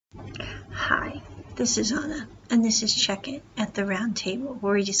This is Anna, and this is Check It at the Round Table,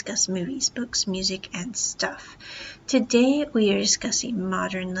 where we discuss movies, books, music, and stuff. Today we are discussing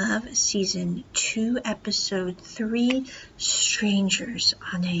Modern Love, Season 2, Episode 3, Strangers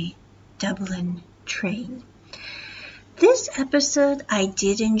on a Dublin Train. This episode I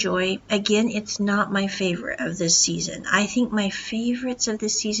did enjoy. Again, it's not my favorite of this season. I think my favorites of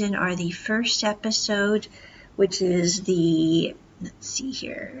this season are the first episode, which is the, let's see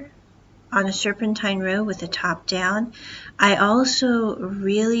here, On a Serpentine Road with the top down. I also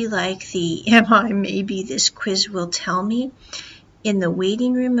really like the Am I Maybe This Quiz Will Tell Me, In the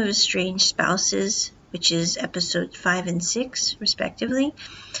Waiting Room of Estranged Spouses, which is episode 5 and 6 respectively,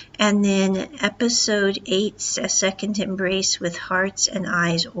 and then episode 8, A Second Embrace with Hearts and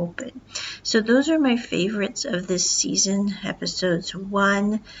Eyes Open. So those are my favorites of this season, episodes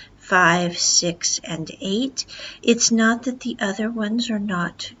 1, 5, 6, and 8. It's not that the other ones are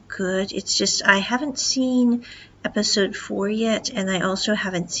not good. It's just I haven't seen episode 4 yet, and I also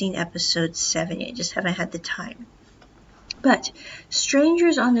haven't seen episode 7 yet. I just haven't had the time. But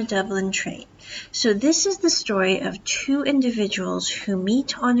Strangers on the Dublin Train. So this is the story of two individuals who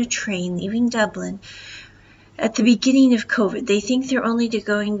meet on a train leaving Dublin at the beginning of COVID. They think they're only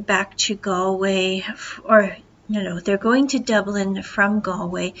going back to Galway, or no, they're going to Dublin from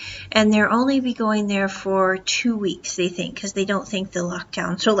Galway, and they'll only be going there for 2 weeks, they think, because they don't think the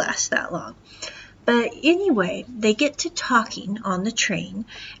lockdowns will last that long. But anyway, they get to talking on the train,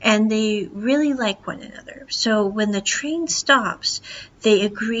 and they really like one another. So when the train stops, they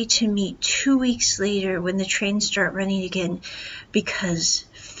agree to meet 2 weeks later when the trains start running again, because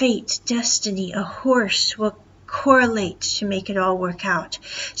fate, destiny, a horse will correlate to make it all work out.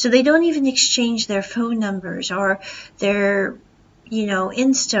 So they don't even exchange their phone numbers or their,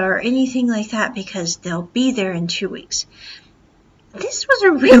 Insta or anything like that, because they'll be there in 2 weeks. This was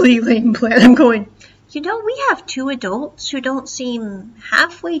a really lame plan. I'm going, we have two adults who don't seem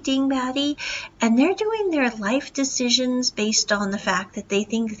halfway dingbatty, and they're doing their life decisions based on the fact that they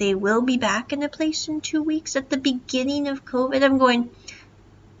think they will be back in a place in 2 weeks at the beginning of COVID. I'm going,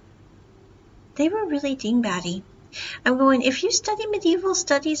 they were really dingbatty. I'm going, if you study medieval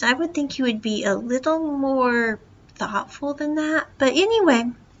studies, I would think you would be a little more thoughtful than that. But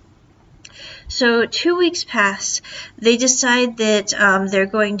anyway, so 2 weeks pass. They decide that they're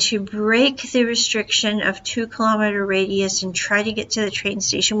going to break the restriction of 2-kilometer radius and try to get to the train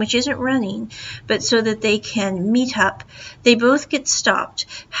station, which isn't running, but so that they can meet up. They both get stopped.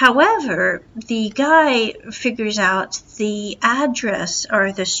 However, the guy figures out the address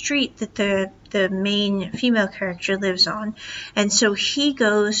or the street that the main female character lives on, and so he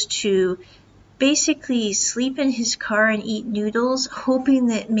goes to basically sleep in his car and eat noodles, hoping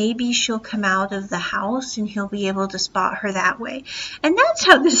that maybe she'll come out of the house and he'll be able to spot her that way. And that's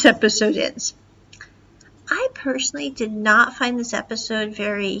how this episode ends. I personally did not find this episode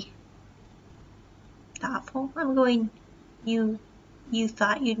very thoughtful. I'm going, you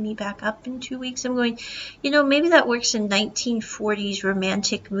thought you'd meet back up in 2 weeks? I'm going, maybe that works in 1940s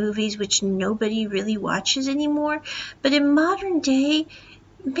romantic movies, which nobody really watches anymore. But in modern day,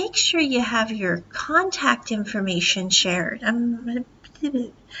 make sure you have your contact information shared.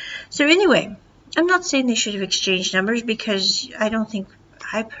 So anyway, I'm not saying they should have exchanged numbers, because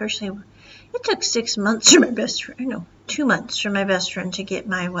I personally, it took 6 months for my best friend, no, 2 months for my best friend to get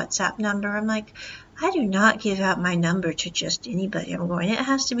my WhatsApp number. I'm like, I do not give out my number to just anybody. I'm going, it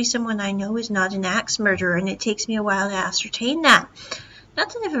has to be someone I know is not an axe murderer, and it takes me a while to ascertain that. Not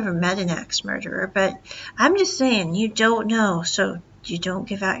that I've ever met an axe murderer, but I'm just saying, you don't know, so you don't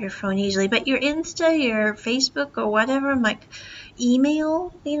give out your phone easily. But your Insta, your Facebook, or whatever, I'm like,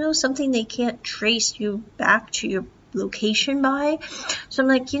 email, something they can't trace you back to your location by. So I'm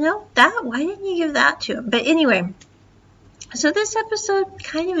like, why didn't you give that to them? But anyway, so this episode,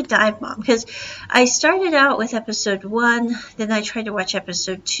 kind of a dive bomb, because I started out with episode 1, then I tried to watch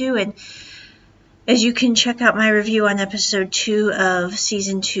episode 2, and as you can check out my review on episode 2 of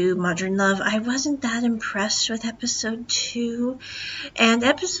season 2, Modern Love, I wasn't that impressed with episode 2. And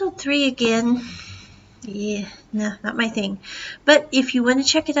episode 3, again, not my thing. But if you want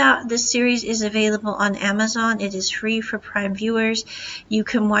to check it out, this series is available on Amazon. It is free for Prime viewers. You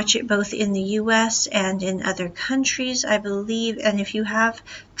can watch it both in the US and in other countries, I believe. And if you have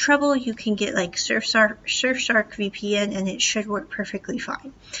trouble, you can get like Surfshark VPN, and it should work perfectly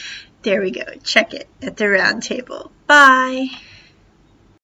fine. There we go. Check it at the round table. Bye.